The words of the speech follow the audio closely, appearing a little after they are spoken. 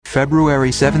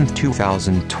February 7,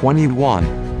 2021,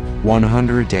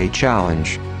 100-Day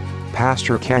Challenge.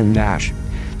 Pastor Ken Nash,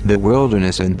 The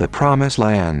Wilderness and the Promised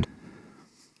Land.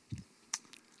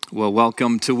 Well,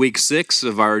 welcome to week 6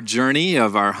 of our journey,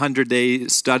 of our 100-day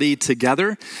study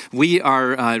together. We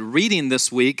are reading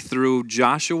this week through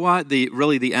Joshua,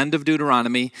 the end of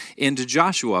Deuteronomy, into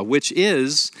Joshua, which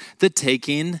is the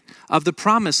taking of the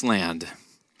Promised Land.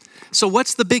 So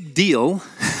what's the big deal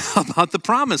about the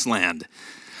Promised Land?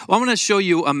 Well, I'm going to show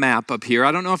you a map up here.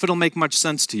 I don't know if it'll make much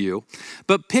sense to you,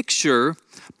 but picture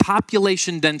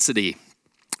population density.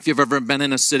 If you've ever been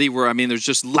in a city where, there's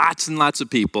just lots and lots of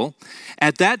people.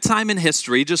 At that time in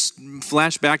history, just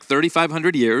flash back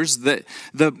 3,500 years, the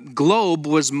globe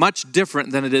was much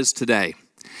different than it is today.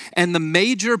 And the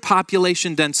major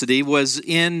population density was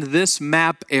in this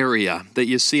map area that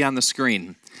you see on the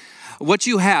screen. What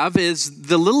you have is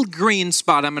the little green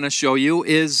spot I'm going to show you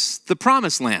is the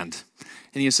Promised Land.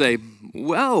 And you say,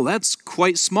 well, that's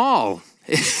quite small.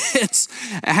 It's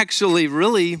actually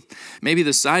really maybe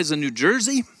the size of New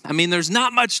Jersey. There's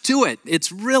not much to it. It's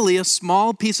really a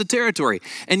small piece of territory.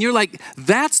 And you're like,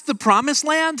 that's the Promised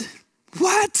Land?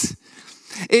 What?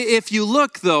 If you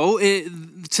look, though,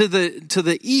 to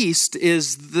the east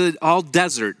is all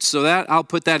desert. So that I'll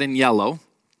put that in yellow.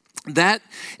 That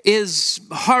is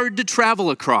hard to travel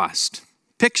across.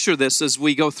 Picture this as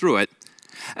we go through it.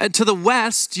 To the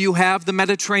west, you have the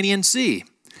Mediterranean Sea.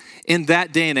 In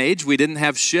that day and age, we didn't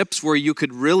have ships where you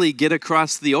could really get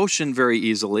across the ocean very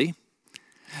easily.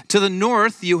 To the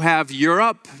north, you have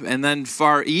Europe, and then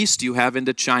far east, you have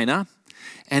into China.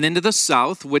 And into the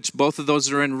south, which both of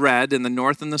those are in red, in the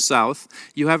north and the south,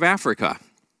 you have Africa,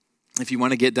 if you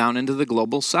want to get down into the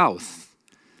global south.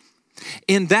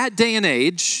 In that day and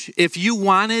age, if you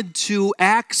wanted to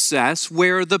access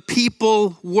where the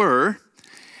people were,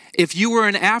 if you were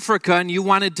in Africa and you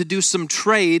wanted to do some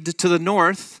trade to the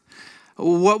north,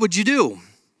 what would you do?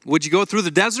 Would you go through the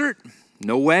desert?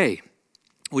 No way.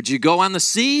 Would you go on the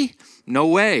sea? No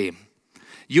way.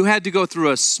 You had to go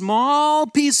through a small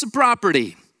piece of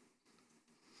property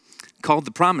called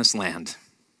the Promised Land.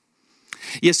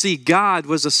 You see, God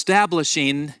was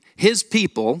establishing his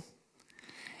people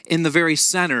in the very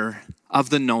center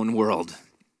of the known world.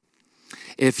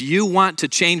 If you want to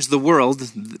change the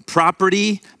world,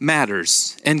 property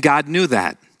matters, and God knew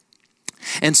that.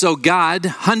 And so God,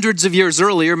 hundreds of years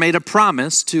earlier, made a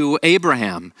promise to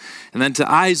Abraham, and then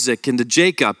to Isaac, and to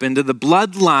Jacob, and to the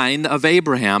bloodline of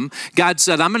Abraham. God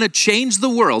said, I'm going to change the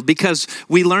world, because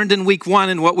we learned in week 1,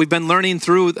 and what we've been learning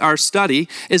through our study,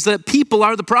 is that people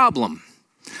are the problem.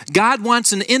 God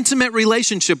wants an intimate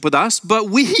relationship with us, but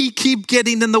we keep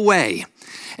getting in the way.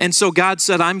 And so God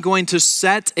said, I'm going to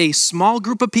set a small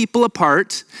group of people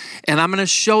apart, and I'm going to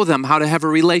show them how to have a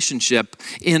relationship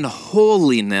in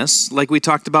holiness, like we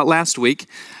talked about last week,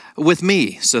 with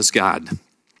me, says God.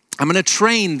 I'm going to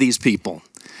train these people,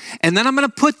 and then I'm going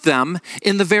to put them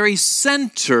in the very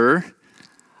center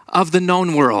of the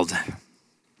known world.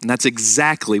 And that's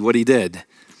exactly what he did.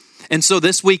 And so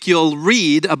this week you'll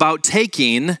read about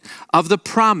taking of the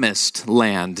Promised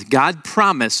Land. God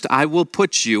promised, I will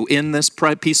put you in this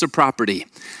piece of property.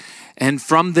 And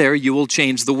from there you will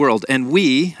change the world. And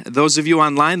we, those of you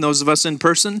online, those of us in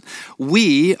person,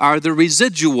 we are the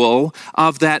residual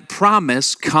of that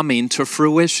promise coming to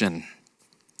fruition.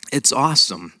 It's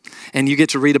awesome. And you get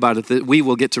to read about it. We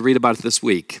will get to read about it this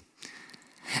week.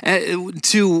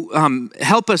 To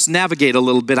help us navigate a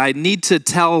little bit, I need to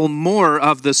tell more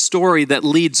of the story that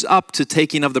leads up to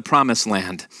taking of the Promised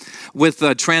Land. With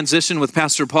a transition with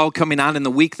Pastor Paul coming on in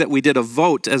the week that we did a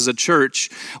vote as a church,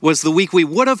 was the week we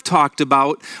would have talked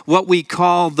about what we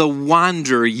call the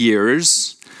wander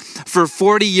years. For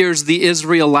 40 years, the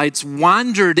Israelites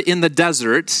wandered in the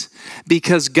desert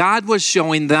because God was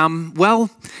showing them, well,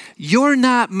 you're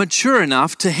not mature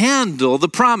enough to handle the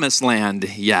Promised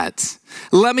Land yet.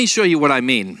 Let me show you what I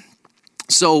mean.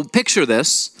 So picture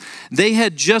this. They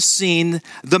had just seen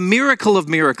the miracle of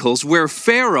miracles where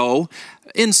Pharaoh,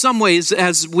 in some ways,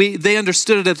 they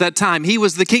understood it at that time, he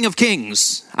was the King of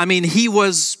Kings. He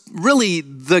was really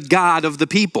the God of the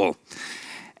people.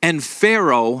 And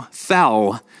Pharaoh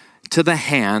fell to the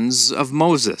hands of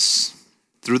Moses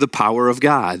through the power of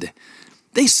God.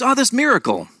 They saw this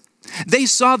miracle. They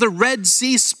saw the Red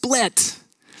Sea split.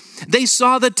 They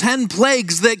saw the 10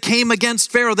 plagues that came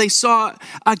against Pharaoh. They saw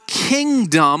a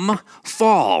kingdom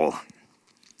fall.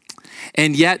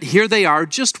 And yet here they are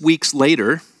just weeks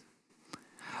later,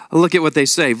 Look at what they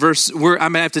say. I'm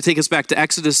going to have to take us back to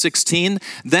Exodus 16.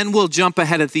 Then we'll jump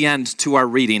ahead at the end to our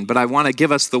reading. But I want to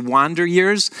give us the wander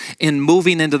years in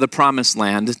moving into the promised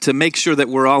land to make sure that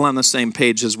we're all on the same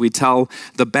page as we tell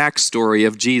the backstory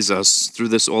of Jesus through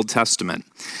this Old Testament.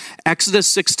 Exodus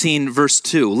 16, verse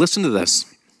 2. Listen to this.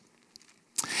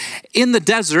 In the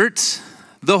desert,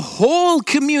 the whole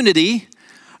community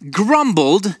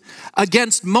grumbled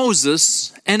against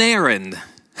Moses and Aaron.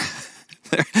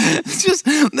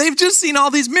 They've just seen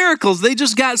all these miracles. They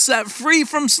just got set free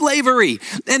from slavery.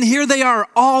 And here they are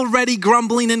already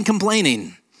grumbling and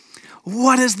complaining.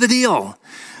 What is the deal?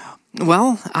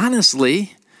 Well,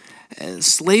 honestly,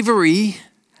 slavery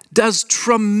does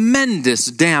tremendous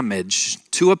damage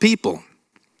to a people.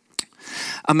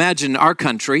 Imagine our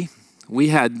country. We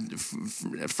had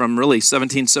from really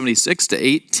 1776 to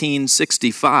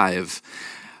 1865,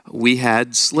 we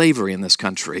had slavery in this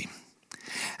country.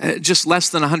 Just less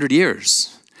than 100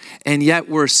 years. And yet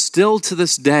we're still to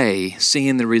this day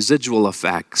seeing the residual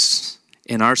effects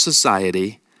in our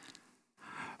society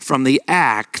from the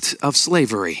act of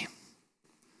slavery.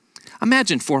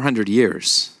 Imagine 400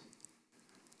 years.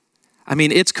 I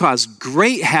mean, it's caused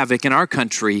great havoc in our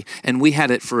country, and we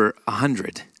had it for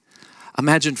 100.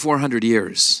 Imagine 400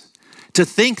 years. To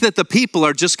think that the people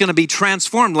are just going to be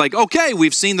transformed, like, okay,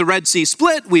 we've seen the Red Sea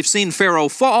split, we've seen Pharaoh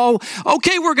fall,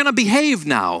 okay, we're going to behave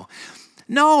now.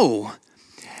 No.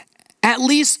 At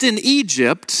least in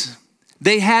Egypt,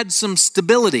 they had some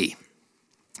stability.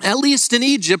 At least in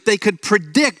Egypt, they could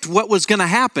predict what was going to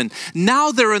happen.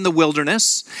 Now they're in the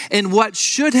wilderness in what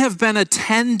should have been a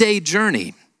 10-day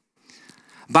journey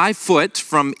by foot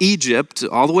from Egypt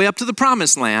all the way up to the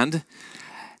Promised Land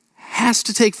has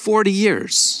to take 40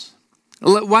 years.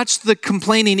 Watch the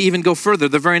complaining even go further,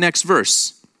 the very next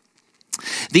verse.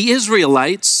 The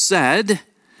Israelites said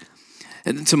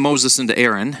to Moses and to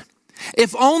Aaron,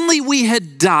 if only we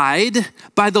had died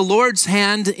by the Lord's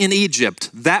hand in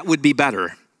Egypt, that would be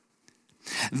better.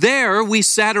 There we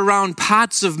sat around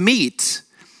pots of meat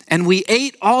and we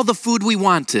ate all the food we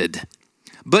wanted.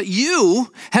 But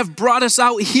you have brought us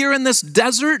out here in this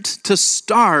desert to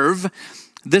starve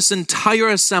this entire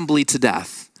assembly to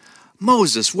death.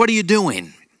 Moses, what are you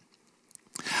doing?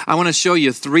 I want to show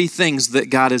you 3 things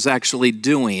that God is actually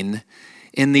doing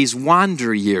in these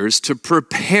wander years to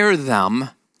prepare them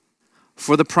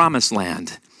for the promised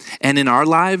land. And in our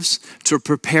lives, to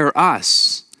prepare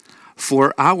us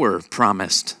for our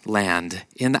promised land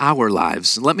in our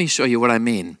lives. Let me show you what I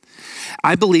mean.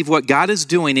 I believe what God is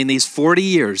doing in these 40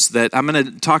 years that I'm going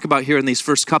to talk about here in these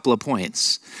first couple of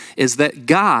points is that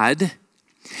God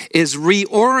is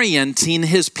reorienting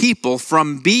his people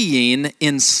from being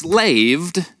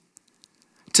enslaved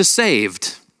to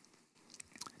saved.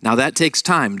 Now that takes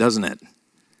time, doesn't it?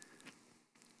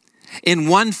 In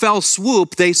one fell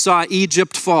swoop, they saw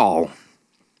Egypt fall.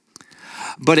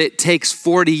 But it takes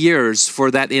 40 years for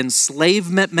that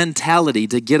enslavement mentality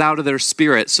to get out of their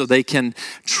spirit so they can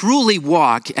truly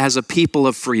walk as a people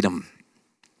of freedom.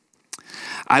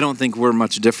 I don't think we're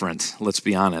much different, let's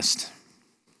be honest.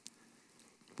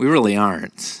 We really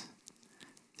aren't.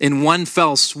 In one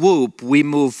fell swoop, we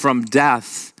move from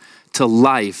death to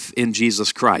life in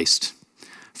Jesus Christ.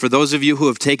 For those of you who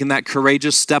have taken that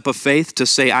courageous step of faith to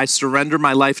say, I surrender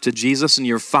my life to Jesus, and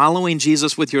you're following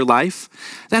Jesus with your life,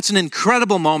 that's an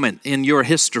incredible moment in your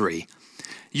history.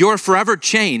 You're forever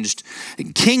changed.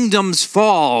 Kingdoms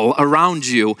fall around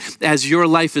you as your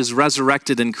life is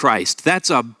resurrected in Christ.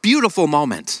 That's a beautiful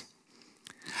moment.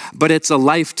 But it's a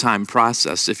lifetime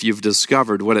process if you've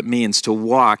discovered what it means to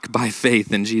walk by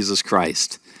faith in Jesus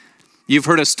Christ. You've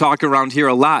heard us talk around here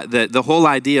a lot that the whole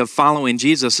idea of following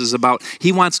Jesus is about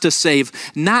he wants to save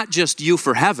not just you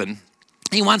for heaven.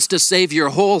 He wants to save your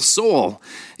whole soul,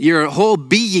 your whole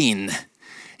being.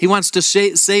 He wants to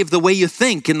save the way you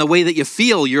think and the way that you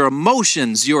feel, your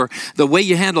emotions, the way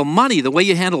you handle money, the way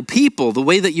you handle people, the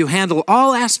way that you handle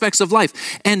all aspects of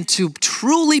life. And to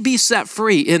truly be set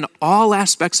free in all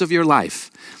aspects of your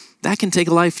life, that can take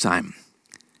a lifetime.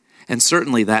 And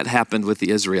certainly that happened with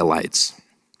the Israelites.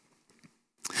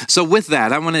 So with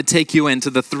that, I want to take you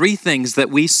into the 3 things that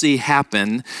we see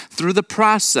happen through the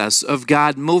process of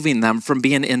God moving them from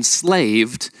being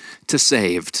enslaved to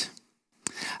saved.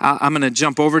 I'm going to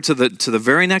jump over to the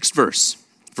very next verse,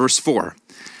 verse 4.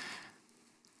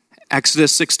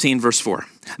 Exodus 16, verse 4.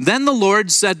 Then the Lord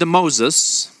said to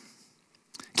Moses,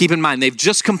 keep in mind, they've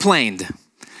just complained.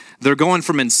 They're going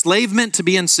from enslavement to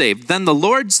being saved. Then the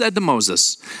Lord said to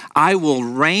Moses, I will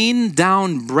rain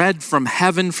down bread from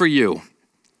heaven for you.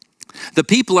 The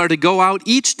people are to go out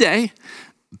each day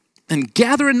and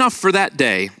gather enough for that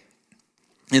day.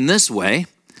 In this way,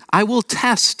 I will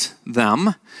test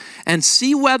them and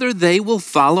see whether they will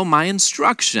follow my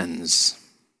instructions.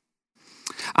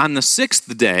 On the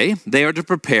sixth day, they are to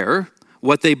prepare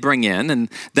what they bring in, and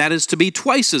that is to be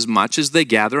twice as much as they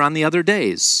gather on the other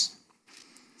days.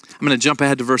 I'm going to jump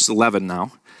ahead to verse 11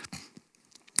 now.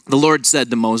 The Lord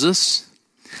said to Moses,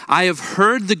 I have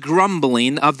heard the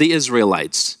grumbling of the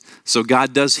Israelites. So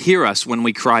God does hear us when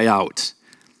we cry out.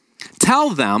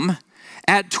 Tell them,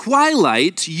 at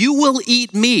twilight you will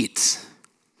eat meat,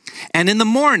 and in the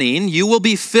morning you will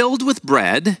be filled with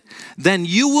bread. Then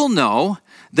you will know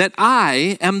that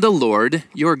I am the Lord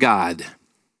your God.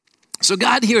 So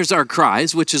God hears our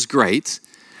cries, which is great.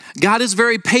 God is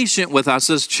very patient with us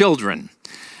as children.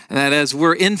 That as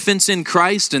we're infants in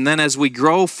Christ, and then as we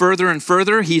grow further and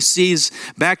further, he sees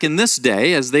back in this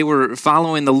day, as they were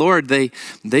following the Lord,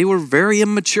 they were very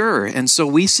immature. And so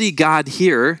we see God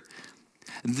here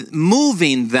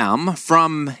moving them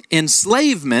from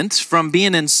enslavement, from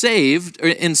being enslaved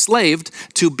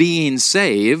to being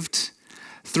saved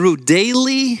through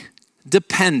daily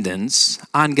dependence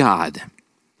on God.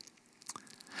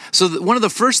 So one of the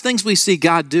first things we see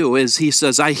God do is he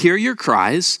says, I hear your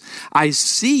cries, I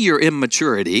see your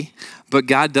immaturity, but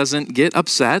God doesn't get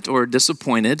upset or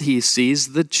disappointed. He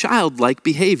sees the childlike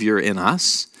behavior in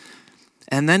us.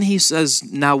 And then he says,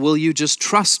 now will you just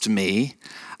trust me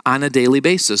on a daily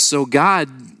basis? So God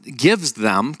gives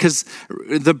them, because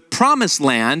the promised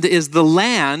land is the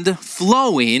land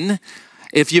flowing,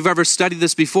 if you've ever studied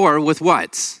this before, with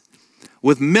what?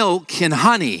 With milk and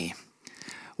honey,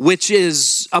 which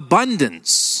is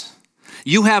abundance.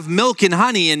 You have milk and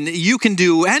honey, and you can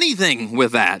do anything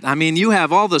with that. I mean, you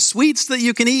have all the sweets that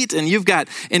you can eat, and you've got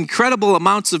incredible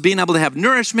amounts of being able to have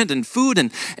nourishment and food.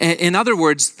 And in other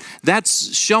words,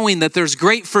 that's showing that there's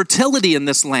great fertility in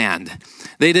this land.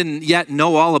 They didn't yet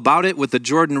know all about it with the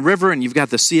Jordan River, and you've got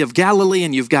the Sea of Galilee,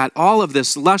 and you've got all of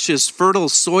this luscious, fertile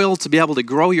soil to be able to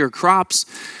grow your crops.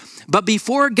 But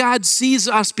before God sees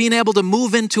us being able to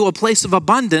move into a place of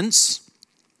abundance,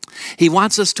 he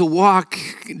wants us to walk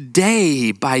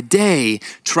day by day,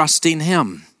 trusting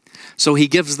him. So he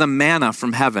gives them manna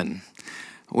from heaven,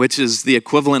 which is the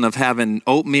equivalent of having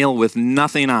oatmeal with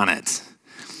nothing on it.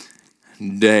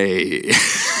 Day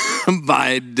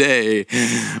by day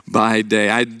by day.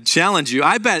 I challenge you.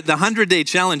 I bet the 100-day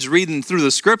challenge reading through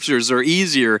the scriptures are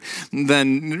easier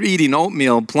than eating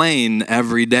oatmeal plain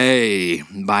every day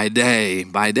by day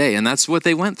by day. And that's what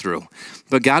they went through.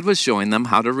 But God was showing them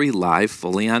how to rely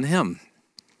fully on him.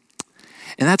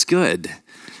 And that's good.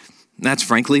 That's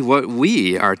frankly what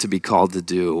we are to be called to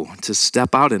do, to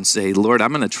step out and say, Lord,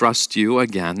 I'm going to trust you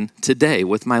again today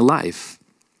with my life.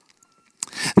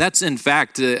 That's, in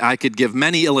fact, I could give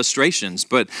many illustrations,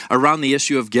 but around the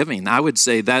issue of giving, I would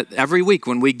say that every week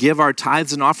when we give our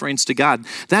tithes and offerings to God,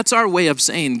 that's our way of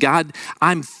saying, God,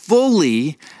 I'm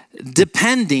fully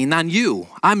depending on you.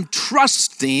 I'm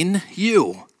trusting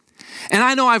you. And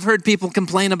I know I've heard people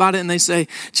complain about it and they say,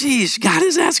 geez, God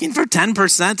is asking for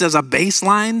 10% as a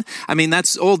baseline. I mean,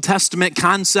 that's Old Testament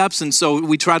concepts, and so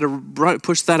we try to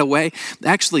push that away.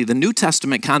 Actually, the New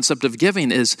Testament concept of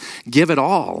giving is give it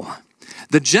all.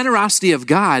 The generosity of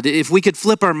God, if we could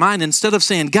flip our mind, instead of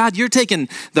saying, God, you're taking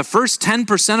the first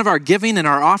 10% of our giving and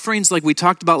our offerings like we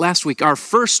talked about last week, our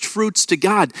first fruits to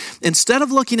God, instead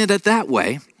of looking at it that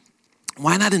way,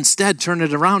 why not instead turn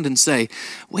it around and say,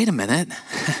 wait a minute,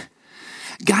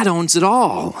 God owns it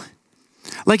all.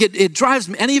 Like it drives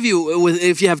me, any of you,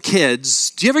 if you have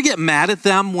kids, do you ever get mad at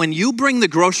them when you bring the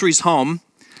groceries home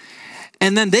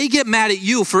and then they get mad at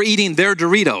you for eating their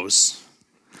Doritos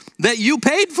that you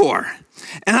paid for?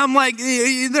 And I'm like, who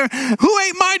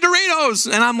ate my Doritos?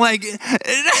 And I'm like,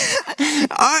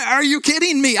 are you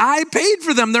kidding me? I paid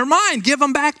for them. They're mine. Give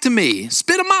them back to me.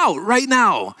 Spit them out right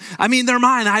now. I mean, they're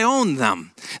mine. I own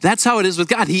them. That's how it is with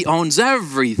God. He owns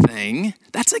everything.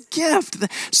 That's a gift.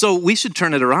 So we should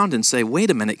turn it around and say, wait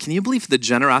a minute. Can you believe the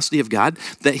generosity of God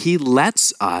that he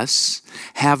lets us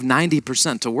have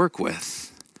 90% to work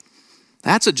with?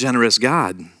 That's a generous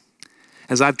God.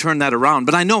 As I've turned that around.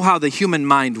 But I know how the human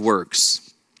mind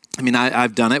works. I mean,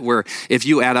 I've done it where if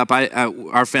you add up,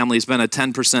 our family's been a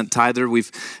 10% tither.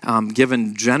 We've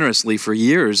given generously for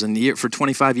years and for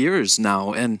 25 years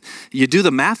now. And you do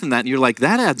the math in that and you're like,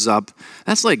 that adds up.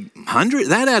 That's like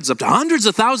that adds up to hundreds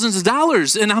of thousands of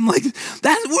dollars. And I'm like,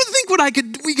 think what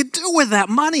we could do with that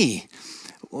money.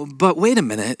 But wait a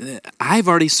minute, I've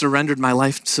already surrendered my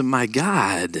life to my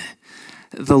God.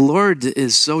 the Lord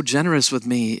is so generous with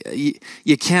me.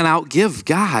 You can't outgive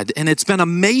God. And it's been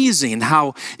amazing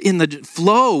how in the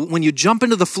flow, when you jump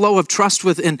into the flow of trust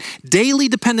with and daily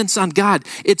dependence on God,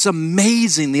 it's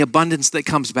amazing the abundance that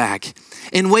comes back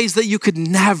in ways that you could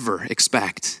never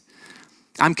expect.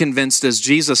 I'm convinced, as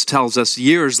Jesus tells us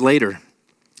years later,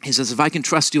 he says, if I can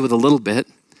trust you with a little bit,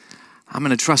 I'm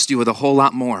going to trust you with a whole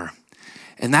lot more.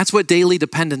 And that's what daily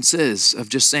dependence is, of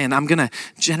just saying, I'm going to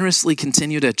generously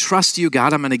continue to trust you,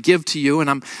 God. I'm going to give to you, and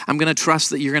I'm going to trust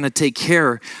that you're going to take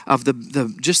care of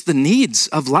just the needs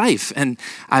of life. And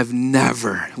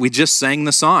we just sang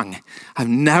the song, I've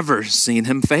never seen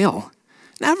him fail.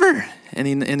 Never. And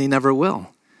he never will.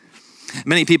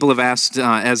 Many people have asked,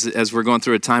 as we're going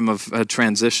through a time of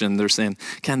transition, they're saying,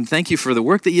 Ken, thank you for the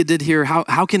work that you did here.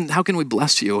 How can we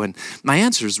bless you? And my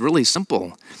answer is really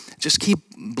simple. Just keep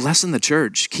blessing the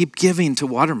church. Keep giving to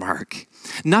Watermark.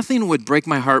 Nothing would break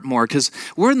my heart more, because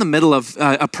we're in the middle of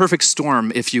a perfect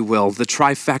storm, if you will, the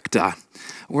trifecta.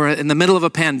 We're in the middle of a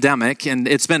pandemic, and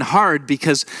it's been hard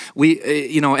because we,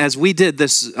 as we did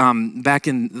this back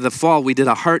in the fall, we did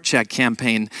a heart check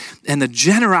campaign, and the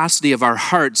generosity of our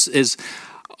hearts is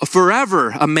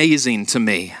forever amazing to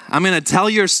me. I'm going to tell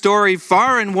your story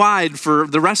far and wide for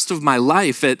the rest of my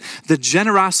life at the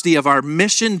generosity of our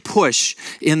mission push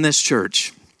in this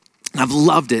church. I've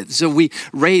loved it. So we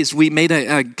made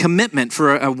a commitment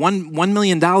for $1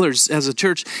 million as a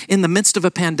church in the midst of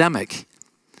a pandemic.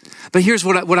 But here's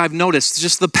what I've noticed,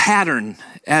 just the pattern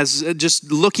as just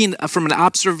looking from an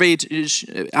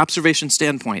observation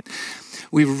standpoint.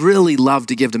 We really love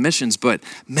to give to missions, but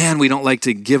man, we don't like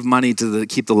to give money to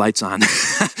keep the lights on.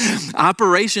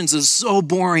 Operations is so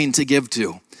boring to give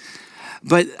to.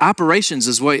 But operations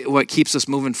is what keeps us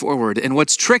moving forward. And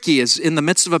what's tricky is in the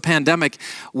midst of a pandemic,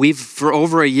 we've for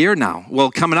over a year now,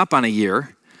 coming up on a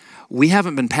year, we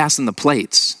haven't been passing the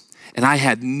plates. And I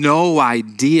had no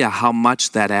idea how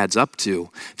much that adds up to,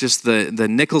 just the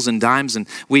nickels and dimes. And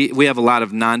we have a lot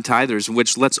of non-tithers,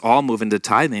 which let's all move into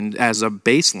tithing as a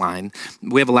baseline.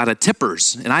 We have a lot of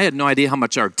tippers. And I had no idea how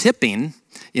much our tipping,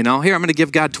 here, I'm going to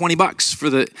give God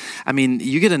 $20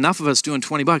 you get enough of us doing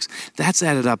 $20. That's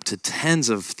added up to tens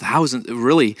of thousands,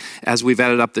 really, as we've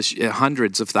added up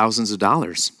hundreds of thousands of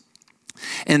dollars.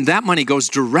 And that money goes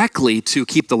directly to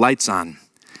keep the lights on.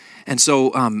 And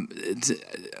so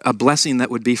a blessing that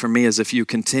would be for me is if you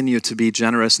continue to be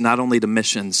generous, not only to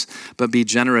missions, but be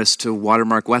generous to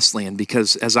Watermark Wesleyan.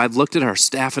 Because as I've looked at our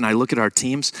staff and I look at our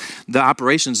teams, the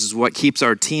operations is what keeps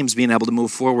our teams being able to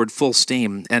move forward full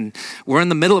steam. And we're in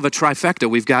the middle of a trifecta.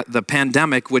 We've got the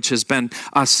pandemic, which has been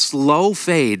a slow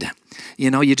fade.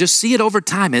 You just see it over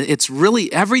time. It's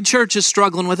really, every church is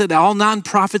struggling with it. All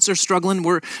nonprofits are struggling.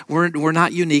 We're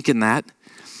not unique in that.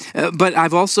 But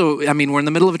we're in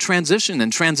the middle of a transition,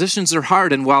 and transitions are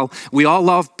hard. And while we all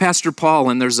love Pastor Paul,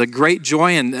 and there's a great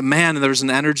joy, and man, there's an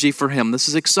energy for him, this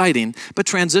is exciting, but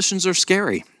transitions are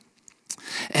scary.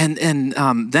 And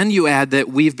then you add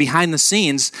that behind the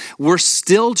scenes, we're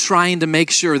still trying to make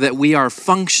sure that we are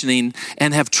functioning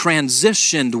and have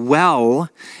transitioned well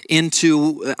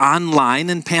into online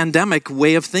and pandemic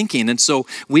way of thinking. And so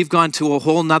we've gone to a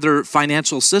whole nother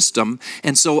financial system.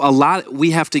 And so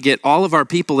we have to get all of our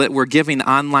people that we're giving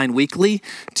online weekly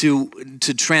to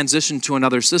transition to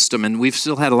another system. And we've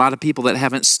still had a lot of people that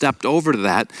haven't stepped over to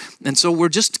that. And so we're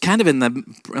just kind of in the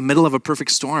middle of a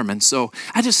perfect storm. And so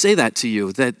I just say that to you,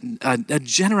 that a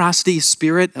generosity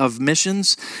spirit of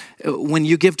missions, when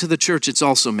you give to the church, it's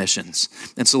also missions.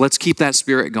 And so let's keep that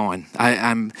spirit going.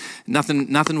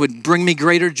 Nothing would bring me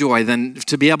greater joy than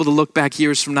to be able to look back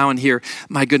years from now and hear,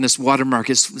 my goodness, Watermark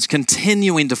is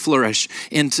continuing to flourish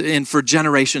and for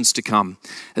generations to come.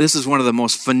 This is one of the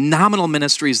most phenomenal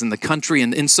ministries in the country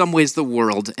and in some ways the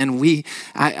world. And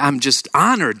I'm just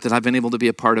honored that I've been able to be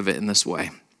a part of it in this way.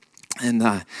 And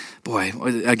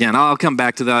again, I'll come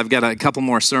back to that. I've got a couple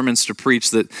more sermons to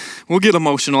preach that will get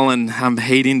emotional, and I'm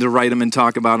hating to write them and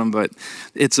talk about them, but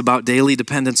it's about daily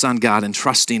dependence on God and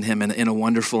trusting him in a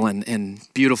wonderful and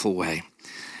beautiful way.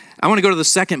 I want to go to the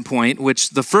second point,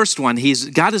 which the first one,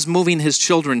 God is moving his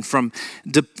children from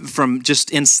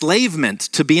just enslavement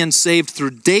to being saved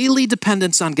through daily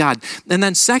dependence on God. And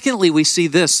then secondly, we see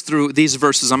this through these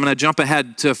verses. I'm going to jump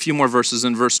ahead to a few more verses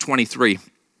in verse 23.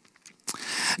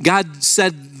 God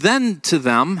said then to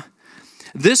them,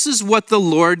 this is what the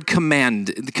Lord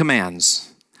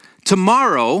commands.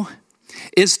 Tomorrow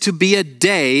is to be a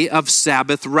day of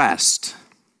Sabbath rest,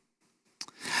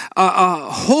 a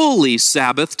holy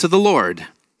Sabbath to the Lord.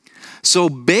 So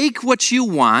bake what you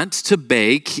want to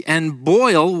bake and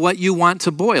boil what you want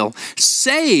to boil.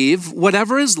 Save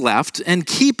whatever is left and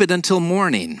keep it until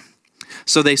morning.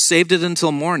 So they saved it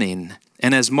until morning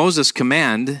And as Moses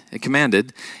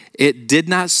commanded, it did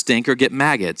not stink or get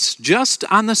maggots, just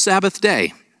on the Sabbath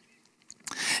day.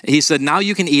 He said, now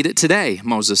you can eat it today,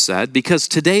 Moses said, because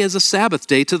today is a Sabbath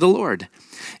day to the Lord.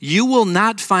 You will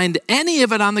not find any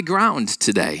of it on the ground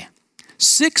today.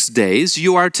 6 days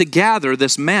you are to gather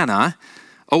this manna,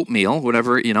 oatmeal,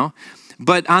 whatever,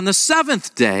 But on the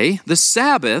seventh day, the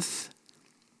Sabbath,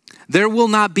 there will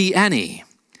not be any.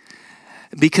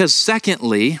 Because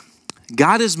secondly,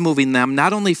 God is moving them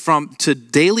not only to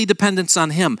daily dependence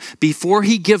on him before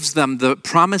he gives them the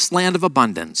promised land of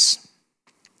abundance.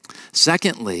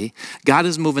 Secondly, God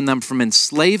is moving them from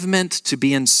enslavement to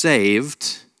being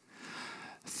saved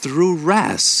through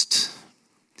rest.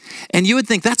 And you would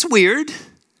think that's weird.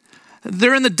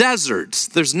 They're in the desert.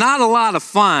 There's not a lot of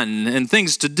fun and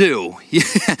things to do.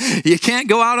 You can't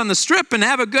go out on the strip and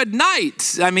have a good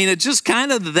night. I mean, it's just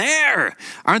kind of there.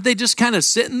 Aren't they just kind of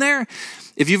sitting there?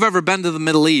 If you've ever been to the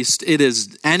Middle East, it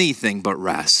is anything but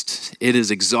rest. It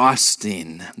is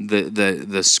exhausting.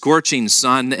 The scorching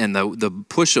sun and the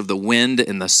push of the wind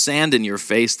and the sand in your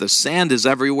face. The sand is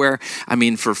everywhere. I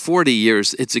mean, for 40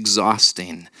 years, it's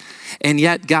exhausting. And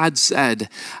yet God said,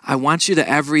 I want you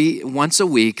to once a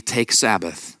week take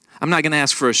Sabbath. I'm not going to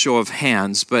ask for a show of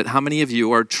hands, but how many of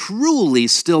you are truly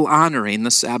still honoring the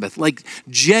Sabbath? Like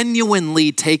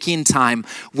genuinely taking time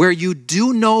where you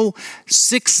do no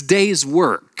 6 days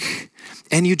work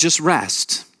and you just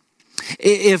rest.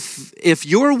 If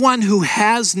you're one who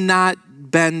has not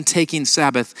been taking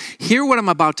Sabbath, hear what I'm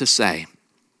about to say.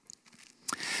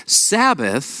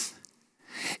 Sabbath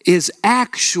is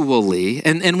actually,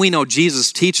 and we know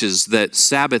Jesus teaches that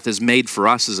Sabbath is made for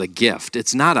us as a gift.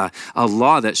 It's not a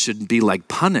law that should be like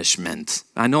punishment.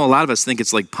 I know a lot of us think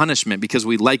it's like punishment because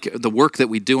we like the work that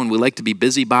we do and we like to be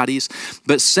busybodies.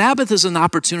 But Sabbath is an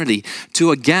opportunity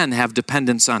to, again, have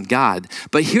dependence on God.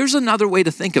 But here's another way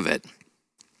to think of it.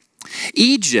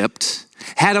 Egypt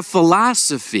had a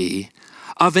philosophy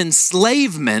of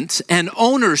enslavement and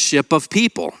ownership of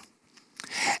people.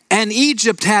 And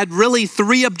Egypt had really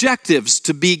 3 objectives: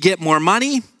 to get more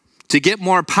money, to get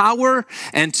more power,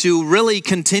 and to really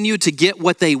continue to get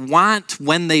what they want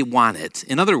when they want it.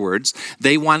 In other words,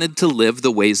 they wanted to live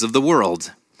the ways of the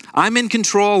world. I'm in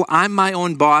control. I'm my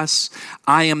own boss.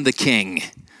 I am the king.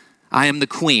 I am the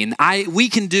queen. We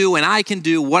can do and I can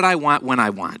do what I want when I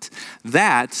want.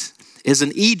 That is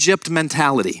an Egypt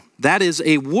mentality. That is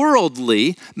a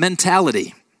worldly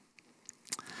mentality.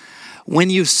 When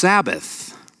you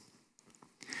Sabbath,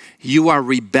 you are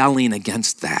rebelling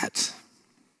against that.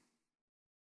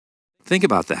 Think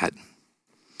about that.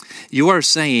 You are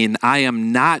saying, I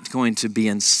am not going to be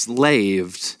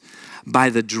enslaved by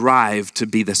the drive to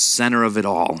be the center of it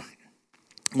all.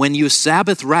 When you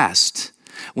Sabbath rest,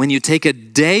 when you take a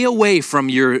day away from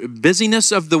your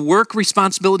busyness of the work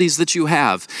responsibilities that you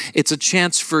have, it's a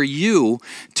chance for you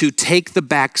to take the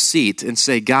back seat and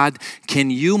say, God,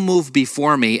 can you move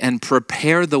before me and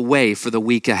prepare the way for the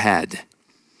week ahead?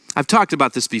 I've talked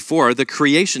about this before. The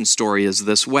creation story is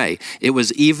this way. It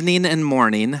was evening and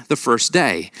morning the first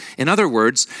day. In other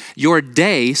words, your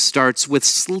day starts with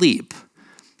sleep.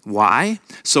 Why?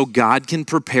 So God can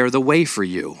prepare the way for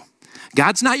you.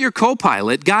 God's not your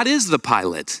co-pilot. God is the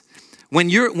pilot. When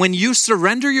you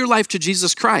surrender your life to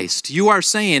Jesus Christ, you are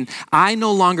saying, I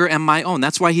no longer am my own.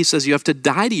 That's why he says you have to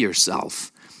die to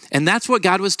yourself. And that's what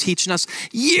God was teaching us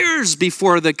years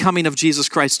before the coming of Jesus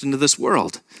Christ into this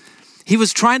world. He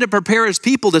was trying to prepare his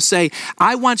people to say,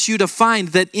 I want you to find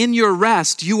that in your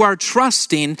rest, you are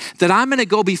trusting that I'm going to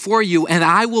go before you and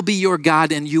I will be your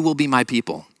God and you will be my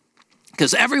people.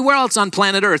 Because everywhere else on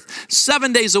planet Earth,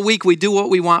 7 days a week, we do what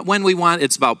we want, when we want.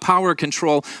 It's about power,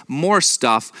 control, more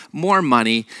stuff, more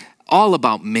money, all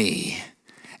about me.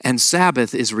 And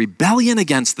Sabbath is rebellion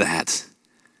against that.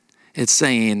 It's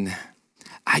saying,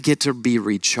 I get to be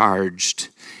recharged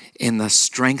in the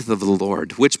strength of the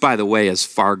Lord, which, by the way, is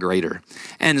far greater.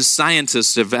 And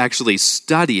scientists have actually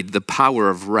studied the power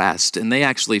of rest, and they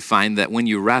actually find that when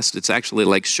you rest, it's actually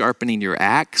like sharpening your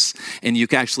axe, and you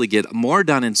can actually get more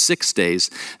done in 6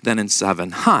 days than in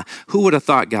 7. Who would have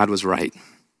thought God was right?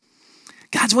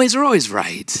 God's ways are always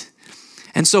right.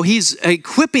 And so he's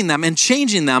equipping them and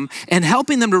changing them and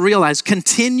helping them to realize,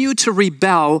 continue to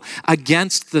rebel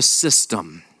against the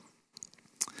system.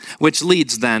 Which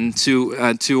leads then to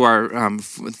our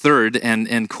third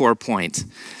and core point,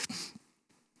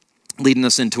 leading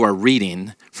us into our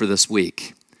reading for this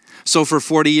week. So for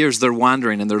 40 years, they're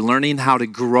wandering and they're learning how to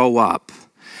grow up,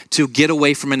 to get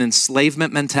away from an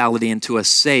enslavement mentality into a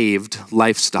saved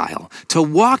lifestyle, to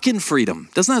walk in freedom.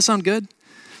 Doesn't that sound good?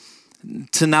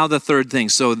 to now the third thing.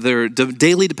 So their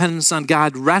daily dependence on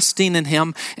God, resting in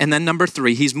him. And then number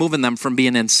 3, he's moving them from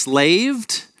being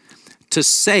enslaved to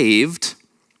saved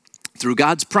through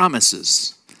God's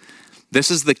promises. This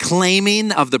is the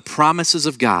claiming of the promises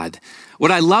of God.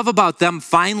 What I love about them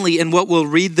finally, and what we'll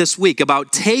read this week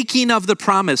about taking of the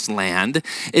promised land,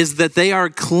 is that they are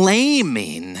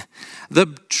claiming the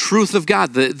truth of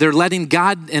God. They're letting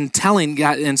God and telling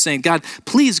God and saying, God,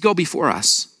 please go before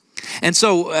us. And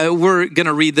so we're going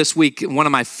to read this week one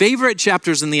of my favorite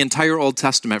chapters in the entire Old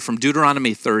Testament from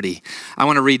Deuteronomy 30. I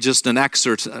want to read just an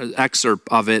excerpt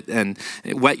of it and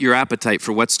whet your appetite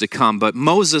for what's to come. But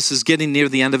Moses is getting near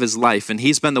the end of his life, and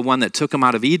he's been the one that took them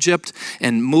out of Egypt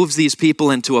and moves these people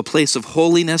into a place of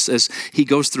holiness as he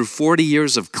goes through 40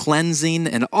 years of cleansing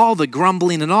and all the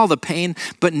grumbling and all the pain.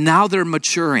 But now they're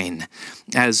maturing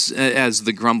as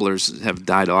the grumblers have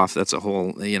died off. That's a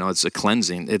whole, it's a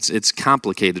cleansing. It's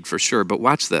complicated for sure, but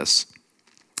watch this.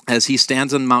 As he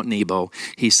stands on Mount Nebo,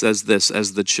 he says this,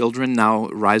 as the children now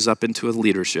rise up into a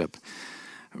leadership.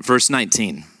 Verse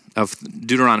 19 of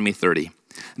Deuteronomy 30.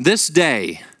 This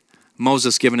day,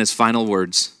 Moses given his final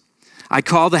words, I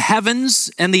call the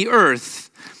heavens and the earth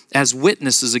as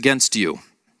witnesses against you,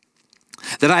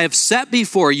 that I have set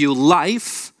before you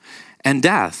life and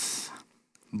death,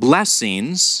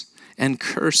 blessings and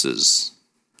curses.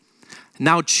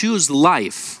 Now choose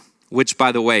life, which,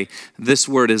 by the way, this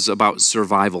word is about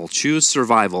survival. Choose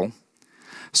survival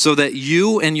so that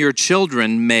you and your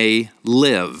children may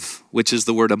live, which is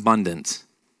the word abundant.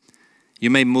 You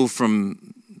may move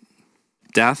from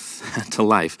death to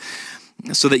life,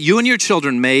 so that you and your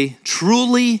children may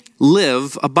truly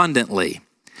live abundantly,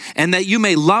 and that you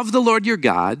may love the Lord your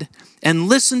God and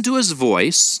listen to his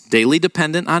voice, daily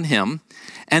dependent on him,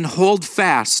 and hold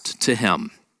fast to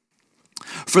him.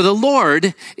 For the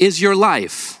Lord is your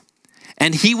life,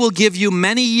 and he will give you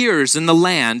many years in the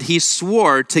land he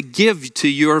swore to give to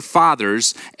your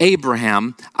fathers,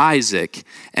 Abraham, Isaac,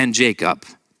 and Jacob.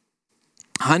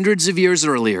 Hundreds of years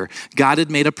earlier, God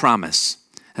had made a promise.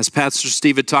 As Pastor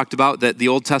Steve had talked about, that the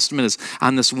Old Testament is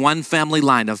on this one family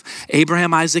line of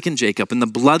Abraham, Isaac, and Jacob, and the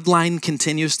bloodline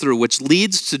continues through, which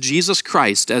leads to Jesus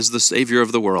Christ as the Savior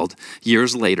of the world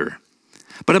years later.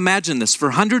 But imagine this,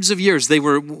 for hundreds of years, they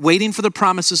were waiting for the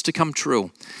promises to come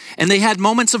true. And they had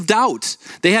moments of doubt.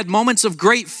 They had moments of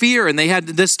great fear, and they had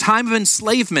this time of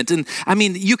enslavement. And I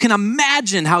mean, you can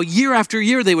imagine how year after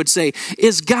year they would say,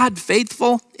 is God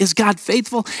faithful? Is God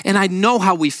faithful? And I know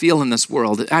how we feel in this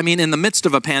world. I mean, in the midst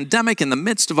of a pandemic, in the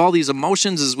midst of all these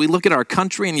emotions, as we look at our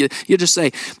country, and you just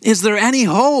say, is there any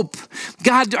hope?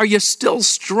 God, are you still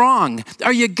strong?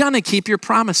 Are you going to keep your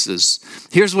promises?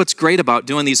 Here's what's great about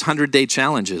doing these 100-day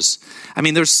challenges. I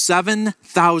mean, there's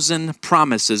 7,000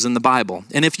 promises in the Bible.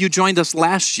 And if you joined us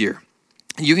last year,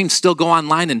 you can still go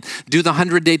online and do the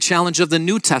 100-day challenge of the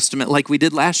New Testament like we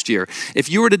did last year. If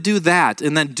you were to do that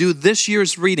and then do this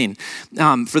year's reading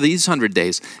for these 100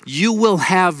 days, you will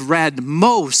have read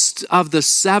most of the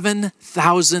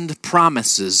 7,000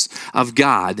 promises of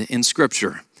God in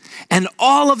Scripture. And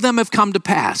all of them have come to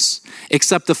pass,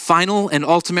 except the final and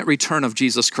ultimate return of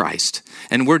Jesus Christ.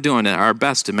 And we're doing our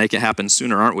best to make it happen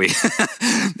sooner, aren't we?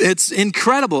 It's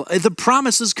incredible. The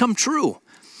promises come true.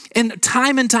 And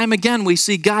time again, we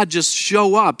see God just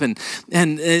show up. And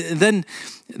then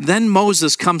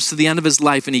Moses comes to the end of his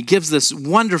life, and he gives this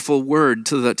wonderful word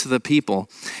to the people.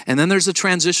 And then there's a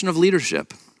transition of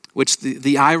leadership, which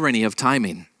the irony of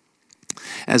timing.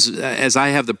 As I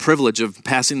have the privilege of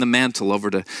passing the mantle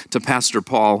over to Pastor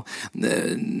Paul,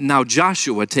 now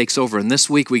Joshua takes over. And this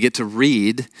week we get to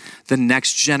read the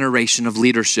next generation of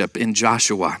leadership in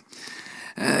Joshua.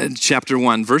 Chapter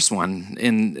 1, verse 1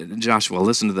 in Joshua.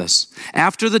 Listen to this.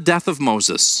 After the death of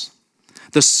Moses,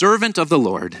 the servant of the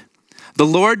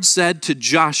Lord said to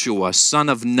Joshua, son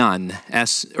of Nun,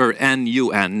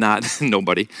 N-U-N, not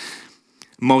nobody,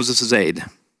 Moses' aide.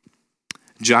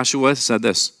 Joshua said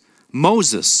this,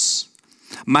 Moses,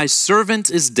 my servant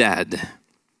is dead.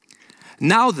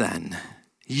 Now then,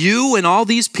 you and all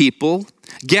these people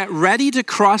get ready to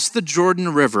cross the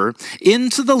Jordan River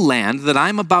into the land that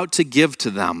I'm about to give to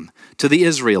them, to the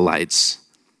Israelites.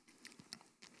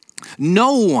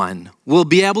 No one will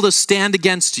be able to stand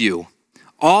against you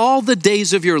all the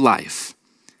days of your life.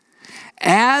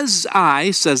 As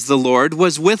I, says the Lord,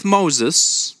 was with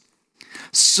Moses,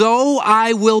 so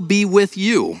I will be with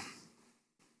you.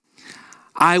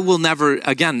 I will never,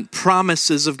 again,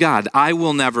 promises of God, I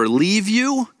will never leave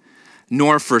you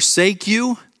nor forsake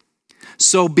you.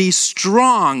 So be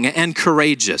strong and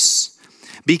courageous,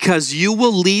 because you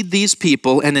will lead these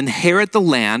people and inherit the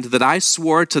land that I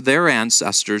swore to their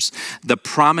ancestors, the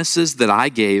promises that I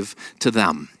gave to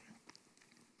them.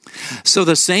 So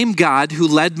the same God who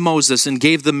led Moses and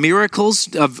gave the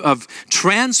miracles of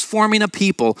transforming a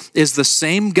people is the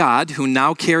same God who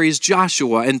now carries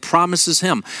Joshua and promises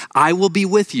him, I will be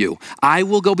with you. I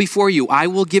will go before you. I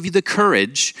will give you the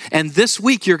courage. And this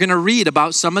week you're going to read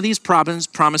about some of these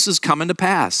promises coming to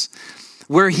pass,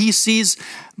 where he sees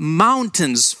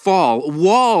mountains fall,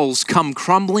 walls come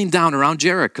crumbling down around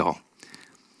Jericho,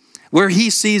 where he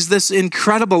sees this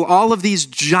incredible, all of these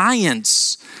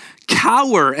giants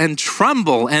cower and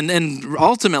tremble and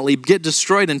ultimately get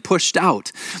destroyed and pushed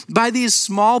out by these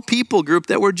small people group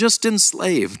that were just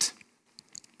enslaved,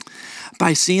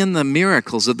 by seeing the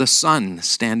miracles of the sun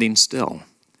standing still.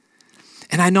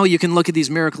 And I know you can look at these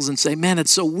miracles and say, man,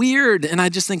 it's so weird. And I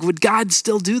just think, would God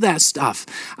still do that stuff?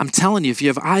 I'm telling you, if you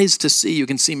have eyes to see, you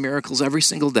can see miracles every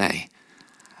single day.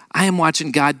 I am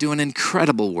watching God do an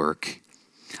incredible work.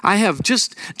 I have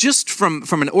just from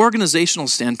an organizational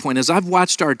standpoint, as I've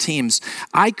watched our teams,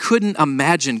 I couldn't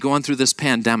imagine going through this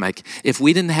pandemic if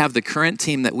we didn't have the current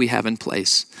team that we have in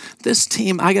place. This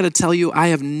team, I got to tell you, I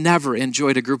have never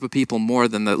enjoyed a group of people more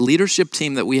than the leadership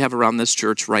team that we have around this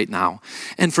church right now.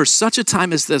 And for such a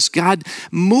time as this, God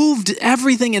moved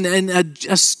everything and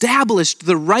established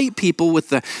the right people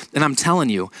with and I'm telling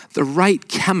you, the right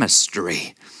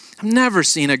chemistry. I've never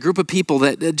seen a group of people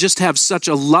that just have such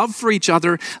a love for each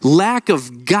other, lack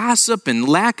of gossip and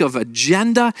lack of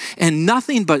agenda, and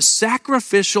nothing but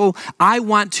sacrificial, I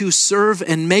want to serve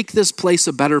and make this place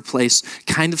a better place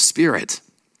kind of spirit.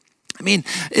 I mean,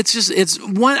 it's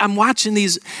one, I'm watching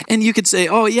these, and you could say,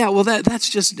 oh yeah, well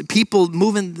that's just people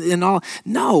moving and all.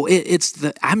 No,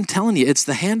 I'm telling you, it's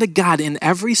the hand of God in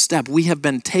every step we have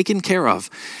been taken care of.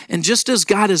 And just as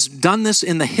God has done this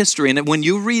in the history, and when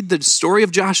you read the story of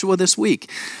Joshua this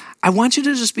week, I want you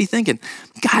to just be thinking,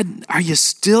 God, are you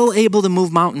still able to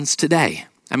move mountains today?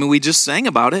 I mean, we just sang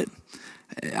about it.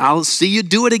 I'll see you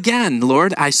do it again,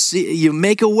 Lord. I see you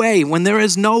make a way when there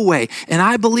is no way. And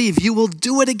I believe you will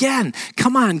do it again.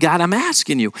 Come on, God, I'm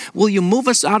asking you. Will you move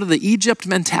us out of the Egypt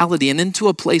mentality and into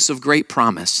a place of great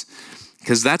promise?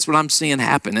 Because that's what I'm seeing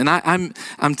happen. And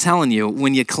I'm telling you,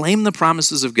 when you claim the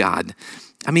promises of God,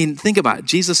 I mean, think about it.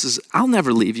 Jesus says, I'll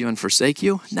never leave you and forsake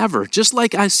you. Never. Just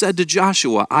like I said to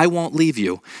Joshua, I won't leave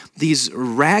you. These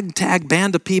ragtag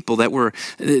band of people that were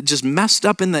just messed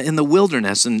up in the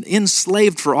wilderness and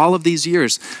enslaved for all of these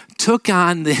years took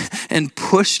on and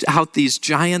pushed out these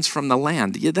giants from the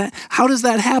land. How does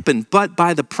that happen? But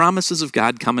by the promises of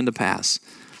God coming to pass.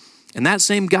 And that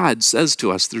same God says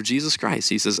to us through Jesus Christ,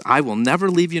 he says, I will never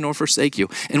leave you nor forsake you.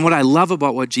 And what I love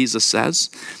about what Jesus says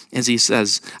is he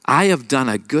says, I have done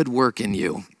a good work in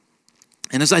you.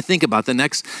 And as I think about I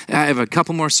have a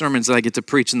couple more sermons that I get to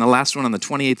preach, and the last one on the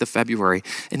 28th of February.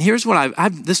 And here's what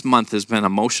this month has been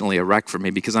emotionally a wreck for me,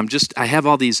 because I have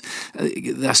all these,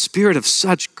 a spirit of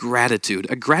such gratitude,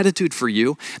 a gratitude for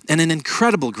you and an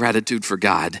incredible gratitude for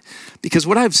God. Because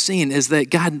what I've seen is that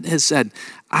God has said,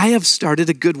 I have started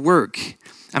a good work.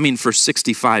 I mean, for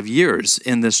 65 years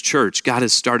in this church, God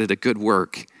has started a good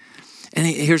work. And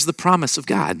here's the promise of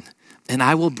God. And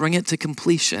I will bring it to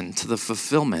completion, to the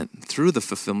fulfillment, through the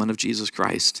fulfillment of Jesus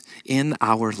Christ in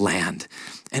our land.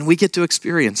 And we get to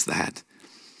experience that.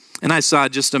 And I saw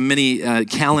just a mini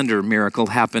calendar miracle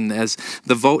happen as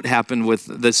the vote happened with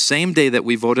the same day that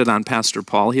we voted on Pastor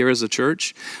Paul here as a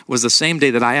church was the same day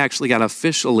that I actually got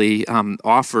officially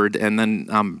offered and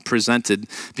then presented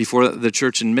before the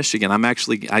church in Michigan.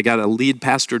 I got a lead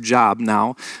pastor job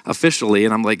now officially,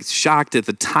 and I'm like shocked at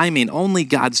the timing, only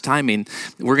God's timing.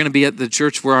 We're going to be at the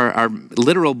church where our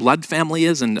literal blood family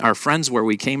is and our friends where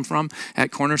we came from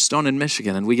at Cornerstone in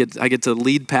Michigan. And I get to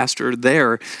lead pastor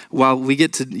there while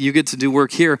you get to do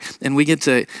work here, and we get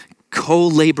to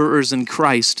co-laborers in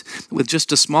Christ with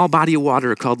just a small body of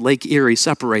water called Lake Erie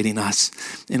separating us.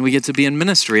 And we get to be in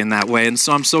ministry in that way. And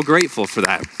so I'm so grateful for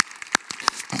that.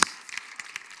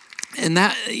 And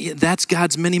that's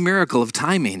God's mini miracle of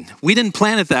timing. We didn't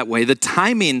plan it that way. The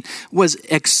timing was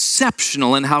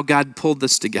exceptional in how God pulled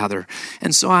this together.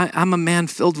 And so I'm a man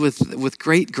filled with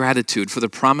great gratitude for the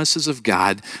promises of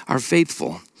God are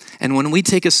faithful. And when we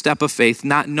take a step of faith,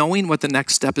 not knowing what the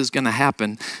next step is going to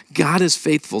happen, God is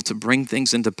faithful to bring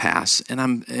things into pass. And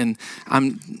I'm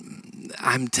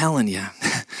telling you,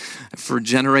 for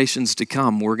generations to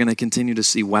come, we're going to continue to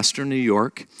see Western New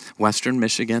York, Western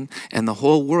Michigan, and the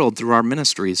whole world through our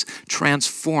ministries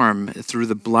transform through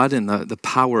the blood and the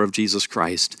power of Jesus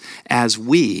Christ as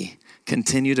we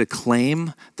continue to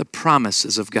claim the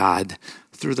promises of God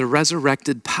through the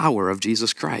resurrected power of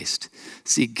Jesus Christ.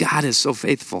 See, God is so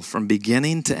faithful from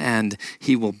beginning to end.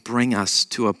 He will bring us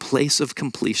to a place of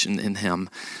completion in him.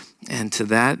 And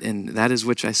that is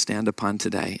which I stand upon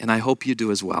today. And I hope you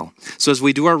do as well. So as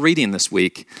we do our reading this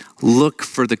week, look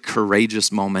for the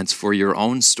courageous moments for your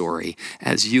own story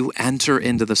as you enter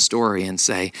into the story and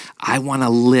say, I want to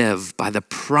live by the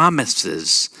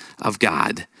promises of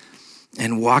God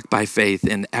and walk by faith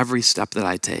in every step that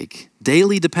I take.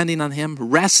 Daily depending on him,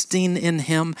 resting in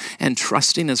him, and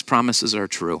trusting his promises are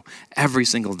true every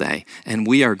single day. And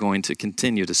we are going to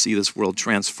continue to see this world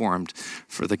transformed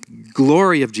for the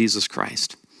glory of Jesus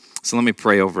Christ. So let me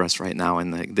pray over us right now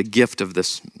in the gift of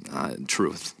this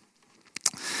truth.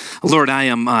 Lord, I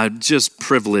am just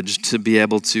privileged to be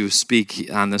able to speak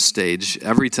on this stage.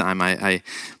 Every time I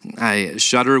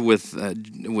shudder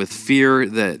with fear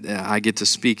that I get to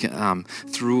speak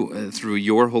through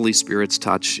your Holy Spirit's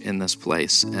touch in this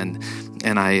place, and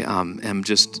I am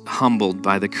just humbled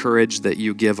by the courage that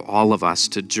you give all of us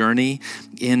to journey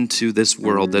into this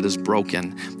world that is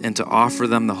broken and to offer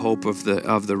them the hope of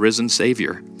the risen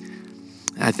Savior.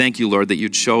 I thank you, Lord, that you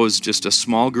chose just a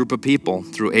small group of people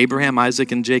through Abraham,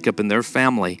 Isaac, and Jacob and their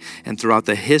family, and throughout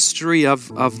the history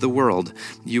of the world,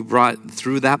 you brought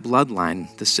through that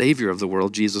bloodline the Savior of the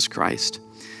world, Jesus Christ.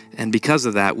 And because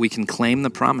of that, we can claim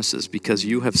the promises because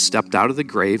you have stepped out of the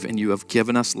grave and you have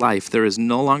given us life. There is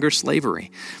no longer slavery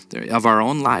of our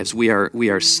own lives. We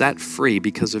are set free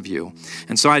because of you.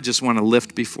 And so I just want to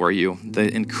lift before you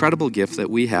the incredible gift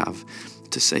that we have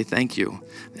to say thank you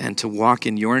and to walk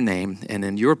in your name and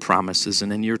in your promises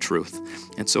and in your truth.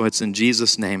 And so it's in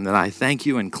Jesus' name that I thank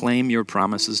you and claim your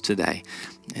promises today.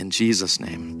 In Jesus'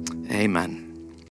 name, amen.